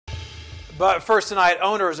But first tonight,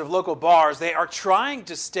 owners of local bars, they are trying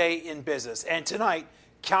to stay in business. And tonight,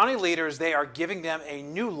 county leaders, they are giving them a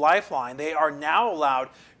new lifeline. They are now allowed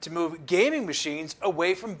to move gaming machines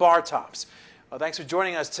away from bar tops. Well, thanks for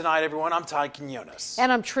joining us tonight, everyone. I'm Todd Quinones.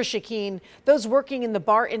 And I'm Trisha Keene. Those working in the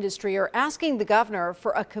bar industry are asking the governor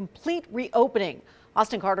for a complete reopening.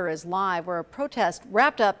 Austin Carter is live where a protest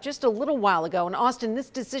wrapped up just a little while ago. And Austin, this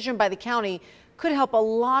decision by the county could help a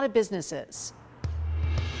lot of businesses.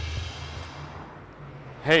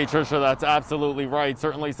 Hey, Trisha, that's absolutely right.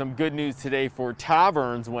 Certainly some good news today for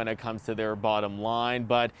taverns when it comes to their bottom line.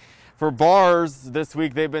 But for bars this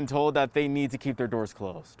week, they've been told that they need to keep their doors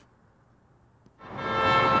closed.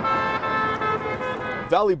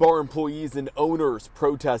 Valley Bar employees and owners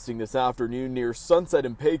protesting this afternoon near Sunset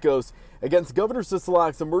and Pecos against Governor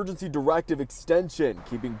Sisolak's emergency directive extension,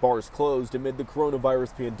 keeping bars closed amid the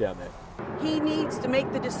coronavirus pandemic. He needs to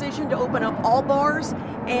make the decision to open up all bars,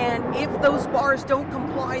 and if those bars don't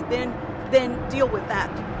comply, then deal with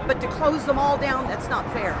that. But to close them all down, that's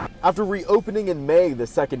not fair. After reopening in May, the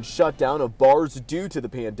second shutdown of bars due to the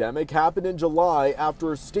pandemic happened in July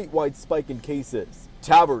after a statewide spike in cases.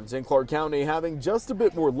 Taverns in Clark County having just a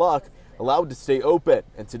bit more luck, allowed to stay open,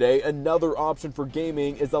 and today another option for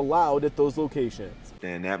gaming is allowed at those locations.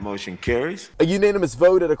 And that motion carries. A unanimous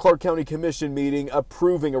vote at a Clark County Commission meeting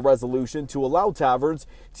approving a resolution to allow taverns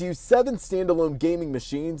to use 7 standalone gaming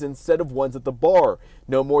machines instead of ones at the bar.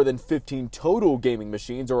 No more than 15 total gaming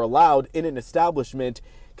machines are allowed in an establishment.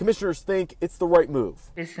 Commissioners think it's the right move.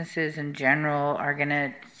 Businesses in general are going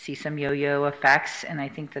to see some yo-yo effects, and I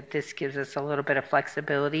think that this gives us a little bit of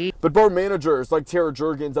flexibility. But bar managers like Tara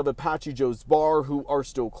Jurgens of Apache Joe's Bar, who are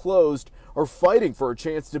still closed, are fighting for a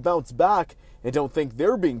chance to bounce back and don't think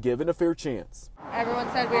they're being given a fair chance. Everyone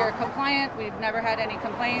said we were compliant. We've never had any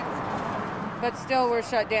complaints, but still we're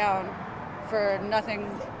shut down for nothing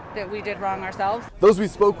that we did wrong ourselves. Those we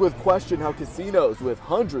spoke with question how casinos with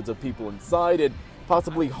hundreds of people inside and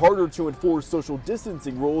possibly harder to enforce social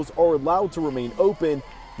distancing rules are allowed to remain open.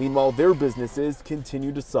 Meanwhile, their businesses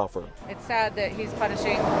continue to suffer. It's sad that he's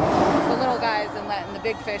punishing the little guys and letting the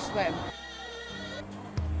big fish swim.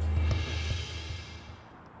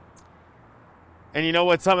 And you know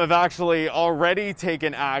what? Some have actually already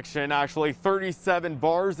taken action. Actually, 37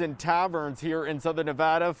 bars and taverns here in Southern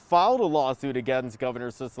Nevada filed a lawsuit against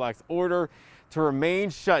Governor Sisolak's order to remain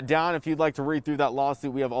shut down. If you'd like to read through that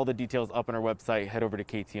lawsuit, we have all the details up on our website. Head over to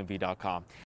ktmv.com.